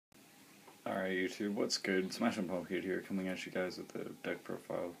Alright YouTube, what's good? Smash and Pumpkin here, coming at you guys with the deck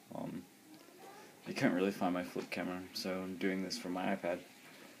profile. You can't really find my flip camera, so I'm doing this from my iPad.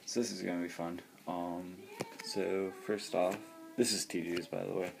 So this is gonna be fun. So first off, this is TG's by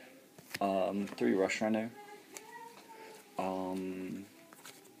the way. 3 Rush Rhino.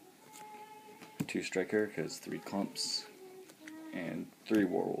 2 Striker, because 3 clumps. And 3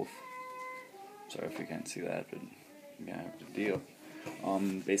 Warwolf. Sorry if you can't see that, but I'm gonna have to deal.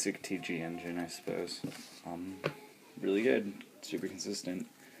 Basic TG engine, I suppose. Really good, super consistent.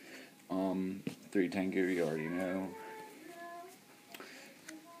 3 Tengu, you already know.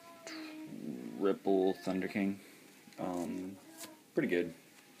 Ripple Thunder King, pretty good.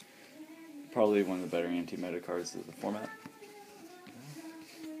 Probably one of the better anti-meta cards of the format.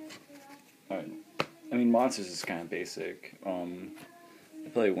 Alright, I mean Monsters is kind of basic. I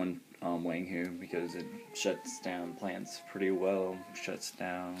play one Wanghu because it shuts down plants pretty well. Shuts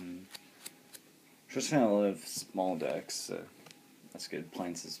down a lot of small decks, so that's good.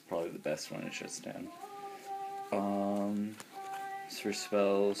 Plants is probably the best one it shuts down. As for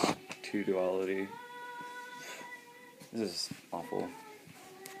spells, 2 duality. This is awful.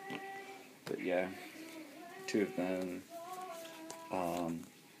 But yeah, 2 of them.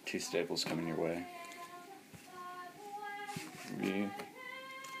 2 staples coming your way. 3.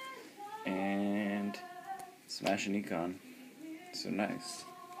 And smashing econ. So nice.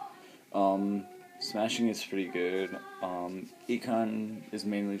 Smashing is pretty good. Econ is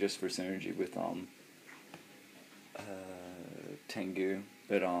mainly just for synergy with Tengu,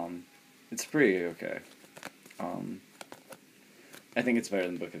 but it's pretty okay. I think it's better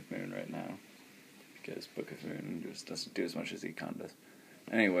than Book of Moon right now, because Book of Moon just doesn't do as much as Econ does.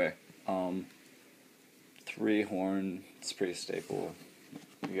 Anyway, 3 Horn, it's pretty staple.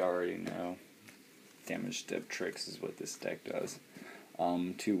 You already know. Damage Dip Tricks is what this deck does.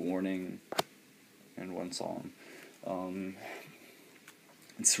 2 Warning and 1 Solemn.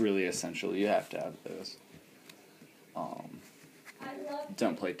 It's really essential. You have to have those.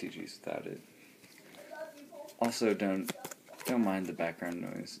 Don't play TGs without it. Also, don't mind the background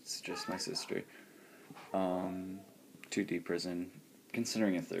noise. It's just my sister. 2D Prison,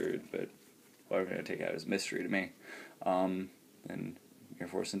 considering a 3rd, but what we're gonna take out is mystery to me. And Air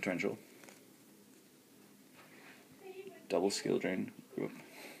Force and Torrential. Double Skill Drain. Oop.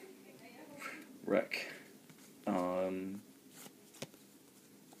 Wreck.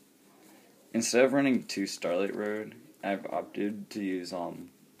 Instead of running 2 Starlight Road, I've opted to use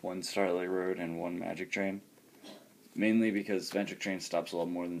 1 Starlight Road and 1 Magic Train. Mainly because Magic Train stops a lot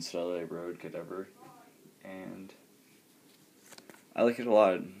more than Starlight Road could ever. And I like it a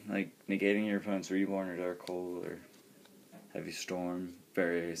lot. Like negating your opponent's Reborn or Dark Hole or Heavy Storm,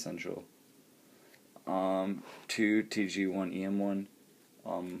 very essential. 2 TG1 EM1,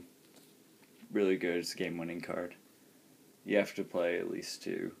 really good. It's a game-winning card. You have to play at least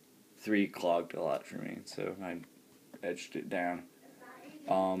 2. 3 clogged a lot for me, so I edged it down.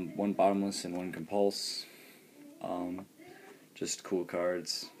 1 Bottomless and 1 Compulse. Just cool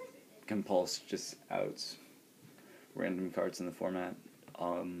cards. Compulse just outs random cards in the format.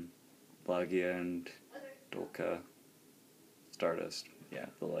 Blagia and Dolka. Stardust, yeah,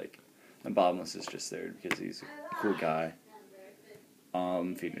 the like. And Bottomless is just there because he's a cool guy.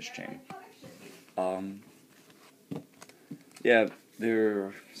 Fiendish Chain. Yeah, there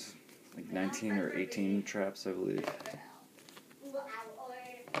are like 19 or 18 traps, I believe.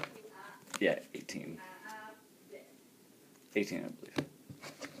 Yeah, 18. 18, I believe.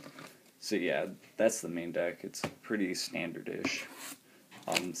 So yeah, that's the main deck. It's pretty standard-ish.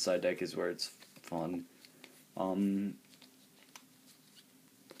 Side deck is where it's fun.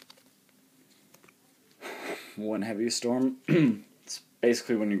 1 Heavy Storm. It's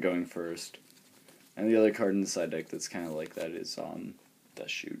basically when you're going first. And the other card in the side deck that's kind of like that is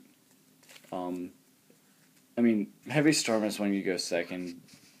Dustshoot. I mean, Heavy Storm is when you go second.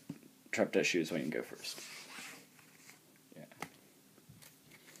 Trap Dustshoot is when you go first. Yeah.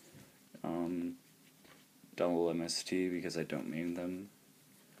 Double MST because I don't main them.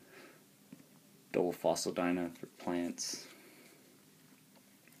 Double Fossil Dyna for plants.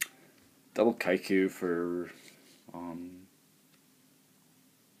 Double Kycoo for, I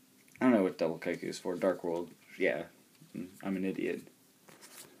don't know what double Kycoo is for. Dark World, yeah, I'm an idiot.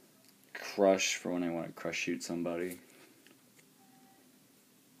 Crush for when I want to crush shoot somebody.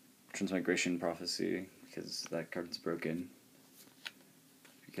 Transmigration Prophecy, because that card's broken.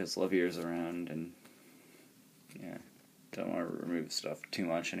 Because Levier's around, and yeah, don't want to remove stuff too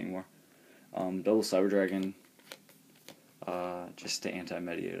much anymore. Double Cyber Dragon, just to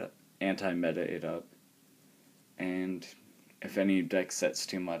anti-meta it up. And if any deck sets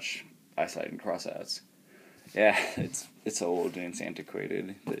too much, eyesight and crossouts. Yeah, it's old and it's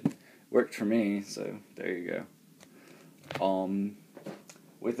antiquated, but worked for me, so there you go.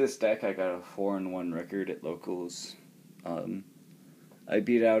 With this deck, I got a 4-1 record at locals. I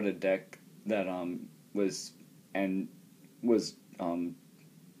beat out a deck that was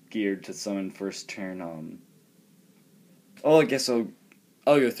geared to summon first turn. I guess I'll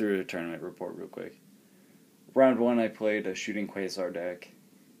go through a tournament report real quick. Round 1, I played a shooting Quasar deck,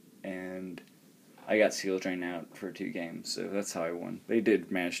 and I got Seal Drain out for 2 games, so that's how I won. They did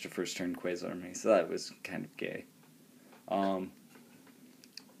manage to first turn Quasar me, so that was kind of gay.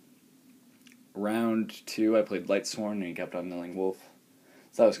 Round 2, I played Lightsworn, and he kept on milling Wolf.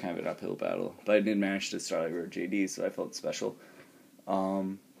 So that was kind of an uphill battle. But I did manage to Starlight Road JD, so I felt special.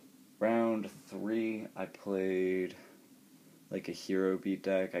 Round 3, I played like a hero beat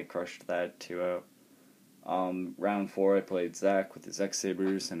deck. I crushed that 2-out. Round 4, I played Zach with his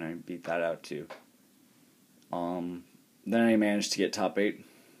X-Sabers, and I beat that out too. Then I managed to get top 8,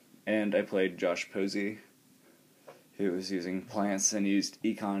 and I played Josh Posey, who was using plants and used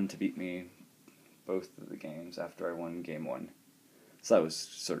Econ to beat me both of the games after I won game 1. So that was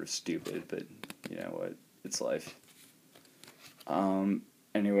sort of stupid, but you know what, it's life.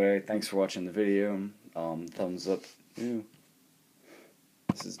 Anyway, thanks for watching the video. Thumbs up. Ew.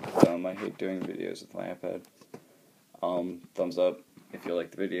 This is dumb, I hate doing videos with my iPad. Thumbs up if you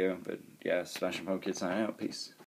like the video, but yeah, Smash and Pump Kids signing out, peace.